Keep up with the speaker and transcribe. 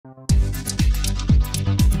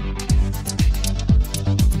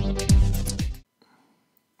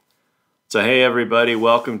So hey everybody,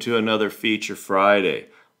 welcome to another Feature Friday.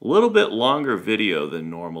 A little bit longer video than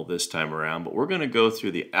normal this time around, but we're going to go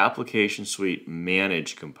through the Application Suite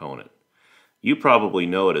Manage component. You probably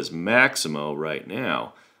know it as Maximo right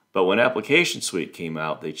now, but when Application Suite came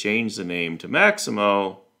out, they changed the name to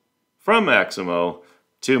Maximo, from Maximo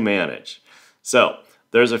to Manage. So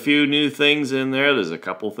there's a few new things in there. There's a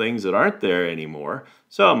couple things that aren't there anymore,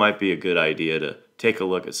 so it might be a good idea to take a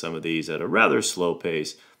look at some of these at a rather slow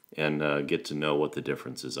pace and get to know what the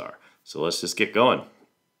differences are. So let's just get going.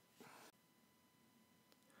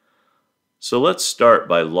 So let's start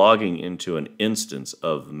by logging into an instance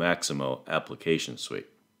of the Maximo Application Suite.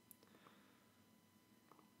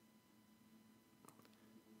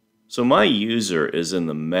 So my user is in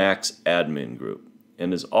the Max admin group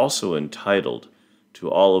and is also entitled to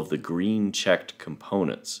all of the green checked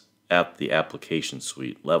components at the Application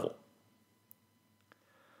Suite level.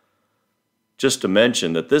 Just to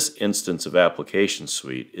mention that this instance of Application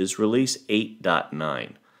Suite is release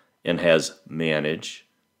 8.9 and has Manage,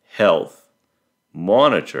 Health,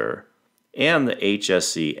 Monitor, and the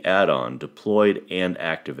HSC add-on deployed and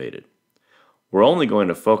activated. We're only going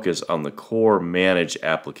to focus on the core Manage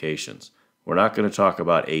applications. We're not going to talk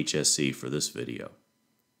about HSC for this video.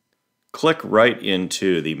 Click right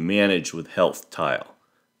into the Manage with Health tile,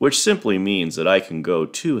 which simply means that I can go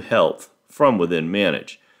to Health from within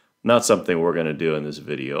Manage. Not something we're going to do in this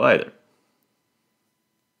video either.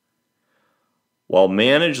 While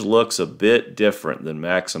Manage looks a bit different than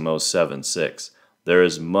Maximo 7.6, there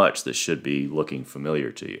is much that should be looking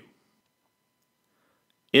familiar to you.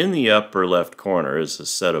 In the upper left corner is a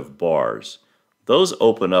set of bars. Those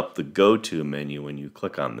open up the Go-To menu when you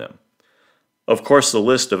click on them. Of course, the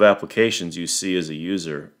list of applications you see as a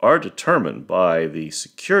user are determined by the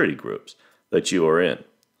security groups that you are in.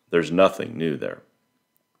 There's nothing new there.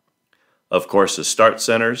 Of course, the Start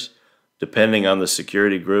Centers, depending on the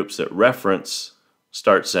security groups that reference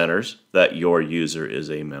Start Centers that your user is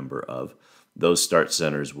a member of, those Start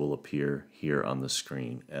Centers will appear here on the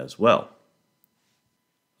screen as well.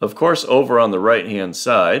 Of course, over on the right-hand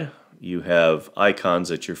side, you have icons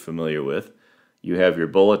that you're familiar with. You have your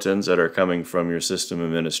bulletins that are coming from your system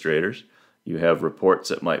administrators. You have reports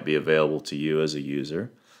that might be available to you as a user.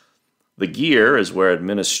 The gear is where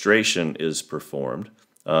administration is performed.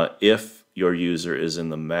 If your user is in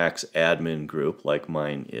the Max admin group, like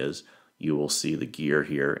mine is, you will see the gear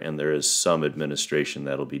here, and there is some administration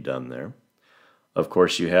that'll be done there. Of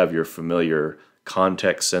course, you have your familiar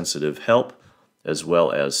context-sensitive help, as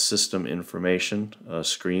well as system information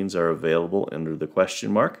screens are available under the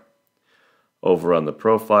question mark. Over on the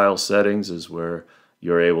profile settings is where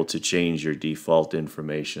you're able to change your default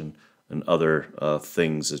information and other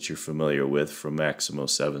things that you're familiar with from Maximo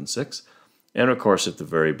 7.6. And of course, at the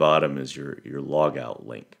very bottom is your logout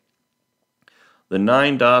link. The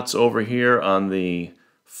 9 dots over here on the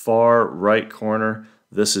far right corner,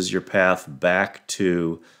 this is your path back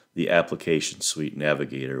to the Application Suite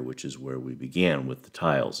Navigator, which is where we began with the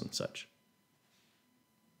tiles and such.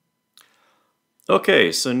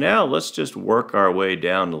 Okay, so now let's just work our way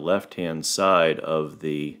down the left-hand side of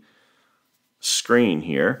the screen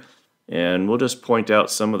here, and we'll just point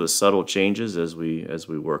out some of the subtle changes as we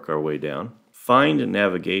work our way down. Find a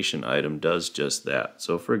navigation item does just that.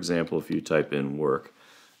 So for example, if you type in work,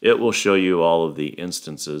 it will show you all of the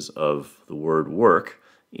instances of the word work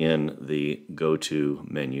in the go-to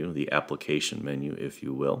menu, the application menu, if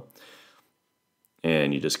you will.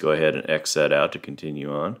 And you just go ahead and X that out to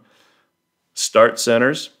continue on. Start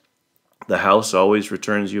centers. The house always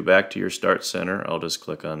returns you back to your start center. I'll just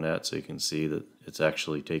click on that so you can see that it's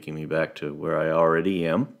actually taking me back to where I already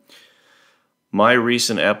am. My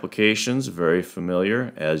recent applications, very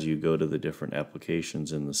familiar as you go to the different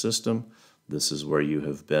applications in the system. This is where you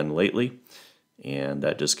have been lately, and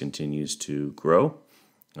that just continues to grow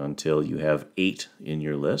until you have 8 in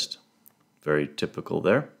your list. Very typical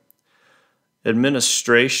there.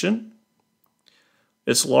 Administration.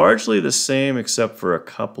 It's largely the same except for a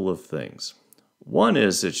couple of things. One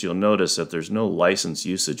is that you'll notice that there's no license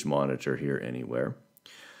usage monitor here anywhere.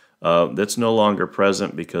 That's no longer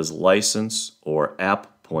present because license or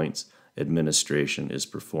app points administration is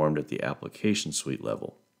performed at the Application Suite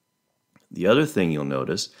level. The other thing you'll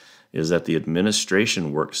notice is that the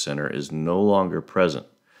Administration Work Center is no longer present.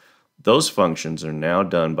 Those functions are now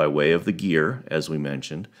done by way of the gear, as we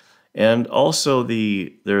mentioned, and also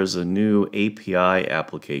there's a new API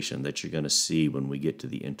application that you're going to see when we get to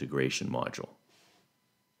the integration module.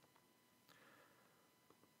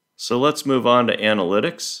 So let's move on to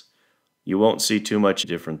analytics. You won't see too much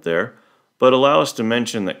different there. but allow us to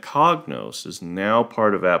mention that Cognos is now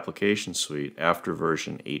part of Application Suite after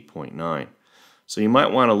version 8.9. So you might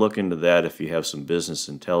want to look into that if you have some business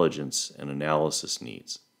intelligence and analysis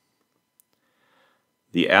needs.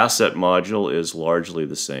 The asset module is largely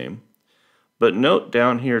the same, but note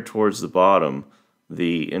down here towards the bottom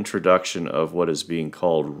the introduction of what is being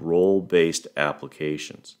called role-based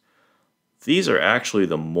applications. These are actually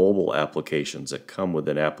the mobile applications that come with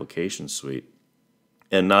an Application Suite.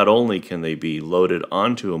 And not only can they be loaded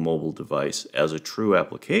onto a mobile device as a true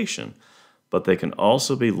application, but they can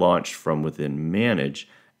also be launched from within Manage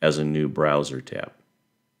as a new browser tab.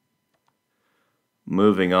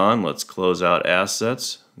 Moving on, let's close out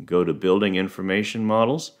Assets, go to Building Information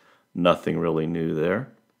Models. Nothing really new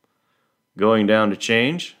there. Going down to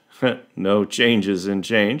Change, no changes in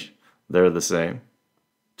Change. They're the same.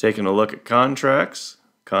 Taking a look at Contracts,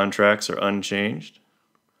 contracts are unchanged.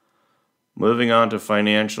 Moving on to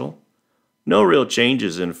Financial, no real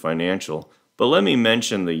changes in Financial, but let me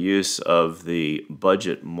mention the use of the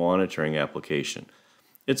budget monitoring application.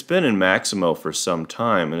 It's been in Maximo for some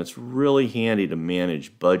time, and it's really handy to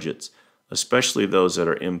manage budgets, especially those that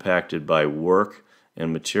are impacted by work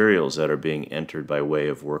and materials that are being entered by way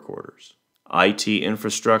of work orders. IT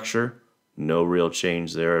infrastructure, no real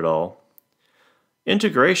change there at all.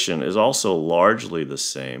 Integration is also largely the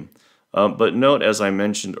same. But note, as I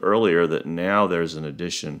mentioned earlier, that now there's an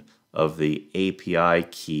addition of the API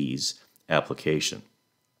keys application.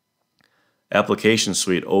 Application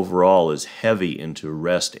Suite overall is heavy into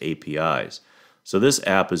REST APIs. So this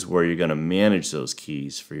app is where you're going to manage those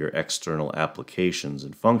keys for your external applications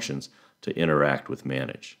and functions to interact with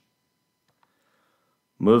Manage.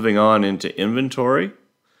 Moving on into Inventory,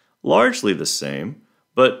 largely the same,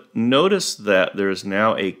 but notice that there is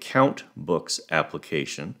now a Count Books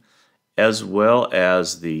application, as well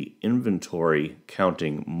as the inventory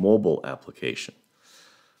counting mobile application.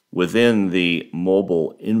 Within the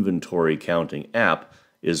mobile inventory counting app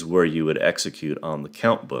is where you would execute on the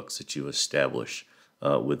count books that you establish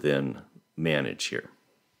within Manage here.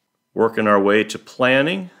 Working our way to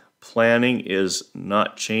planning. Planning is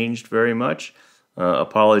not changed very much.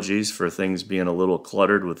 Apologies for things being a little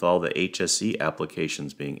cluttered with all the HSE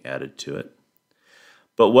applications being added to it.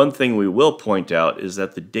 But one thing we will point out is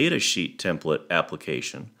that the datasheet template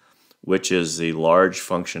application, which is the large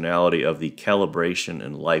functionality of the calibration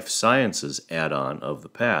and life sciences add-on of the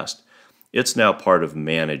past, it's now part of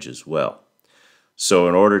Manage as well. So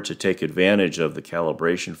in order to take advantage of the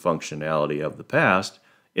calibration functionality of the past,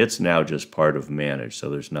 it's now just part of Manage, so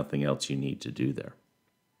there's nothing else you need to do there.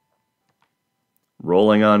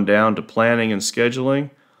 Rolling on down to planning and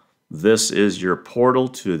scheduling, this is your portal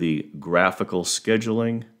to the graphical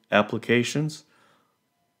scheduling applications.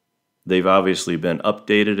 They've obviously been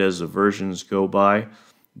updated as the versions go by,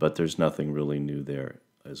 but there's nothing really new there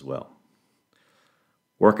as well.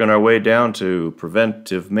 Working our way down to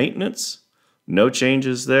preventive maintenance, no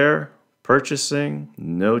changes there. Purchasing,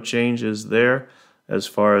 no changes there as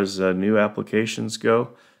far as new applications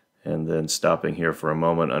go. And then stopping here for a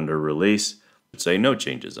moment under release, I'd say no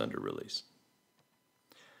changes under release.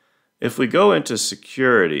 If we go into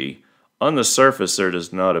security, on the surface there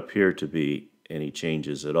does not appear to be any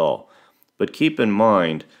changes at all. But keep in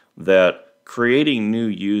mind that creating new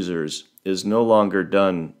users is no longer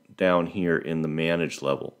done down here in the Manage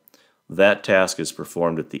level. That task is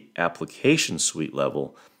performed at the Application Suite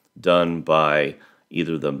level, done by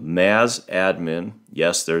either the MAS admin,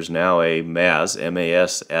 yes, there's now a MAS,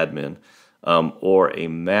 M-A-S admin, or a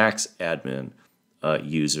Max admin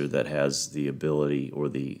user that has the ability or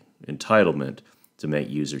the entitlement to make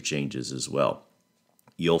user changes as well.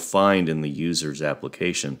 You'll find in the user's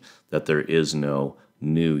application that there is no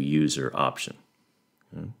new user option.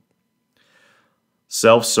 Okay.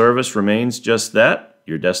 Self-service remains just that,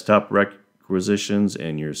 your desktop requisitions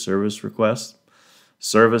and your service requests.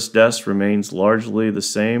 Service desk remains largely the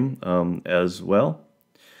same as well.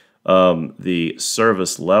 The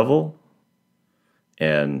service level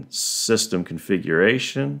and system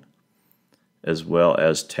configuration, as well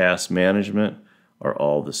as task management, are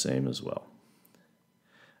all the same as well.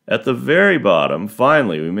 At the very bottom,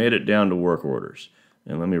 finally, we made it down to work orders.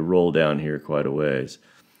 And let me roll down here quite a ways.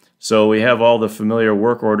 So we have all the familiar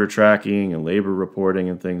work order tracking and labor reporting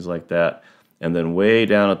and things like that. And then way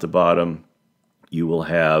down at the bottom, you will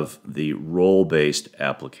have the role-based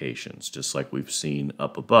applications, just like we've seen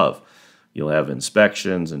up above. You'll have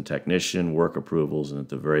inspections and technician work approvals, and at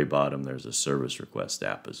the very bottom, there's a service request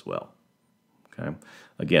app as well. Okay.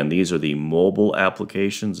 Again, these are the mobile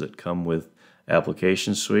applications that come with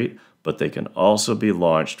Application Suite, but they can also be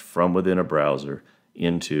launched from within a browser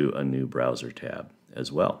into a new browser tab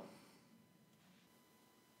as well.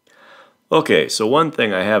 Okay, so one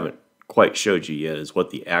thing I haven't quite showed you yet is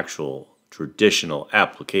what the actual traditional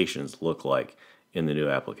applications look like in the new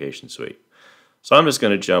application suite. So I'm just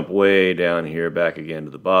going to jump way down here, back again to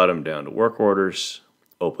the bottom, down to work orders,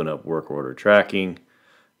 open up work order tracking.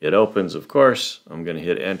 It opens, of course. I'm going to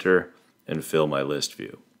hit enter and fill my list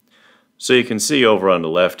view. So you can see over on the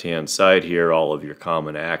left hand side here all of your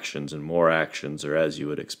common actions, and more actions are as you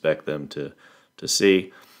would expect them to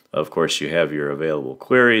see. Of course, you have your available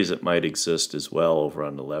queries that might exist as well over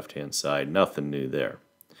on the left hand side. Nothing new there.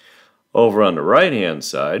 Over on the right hand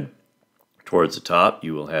side, towards the top,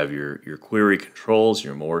 you will have your query controls,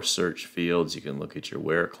 your more search fields. You can look at your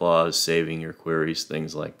where clause, saving your queries,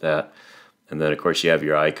 things like that. And then, of course, you have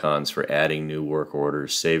your icons for adding new work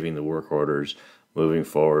orders, saving the work orders, moving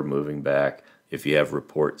forward, moving back. If you have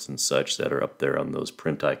reports and such that are up there on those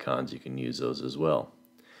print icons, you can use those as well.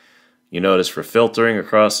 You notice for filtering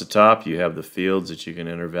across the top, you have the fields that you can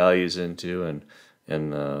enter values into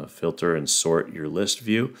and filter and sort your list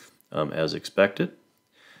view as expected.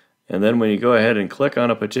 And then when you go ahead and click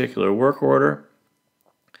on a particular work order,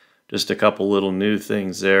 just a couple little new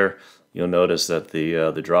things there. You'll notice that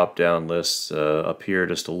the drop-down lists appear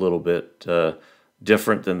just a little bit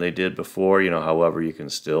different than they did before. However, you can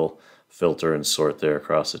still filter and sort there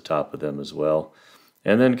across the top of them as well.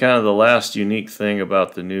 And then kind of the last unique thing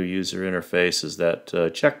about the new user interface is that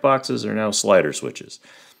checkboxes are now slider switches.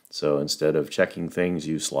 So instead of checking things,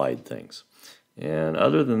 you slide things. And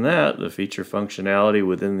other than that, the feature functionality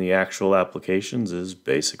within the actual applications is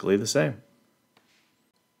basically the same.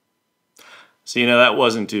 So that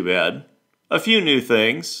wasn't too bad. A few new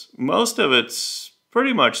things. Most of it's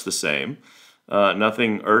pretty much the same.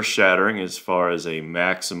 Nothing earth-shattering as far as a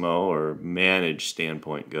Maximo or Manage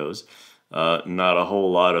standpoint goes. Not a whole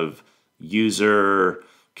lot of user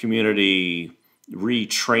community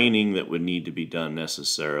retraining that would need to be done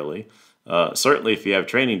necessarily. Certainly if you have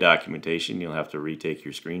training documentation, you'll have to retake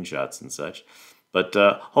your screenshots and such. But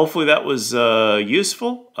hopefully that was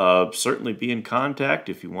useful. Certainly be in contact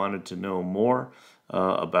if you wanted to know more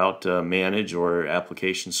about Manage or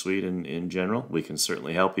Application Suite in general. We can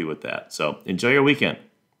certainly help you with that. So enjoy your weekend.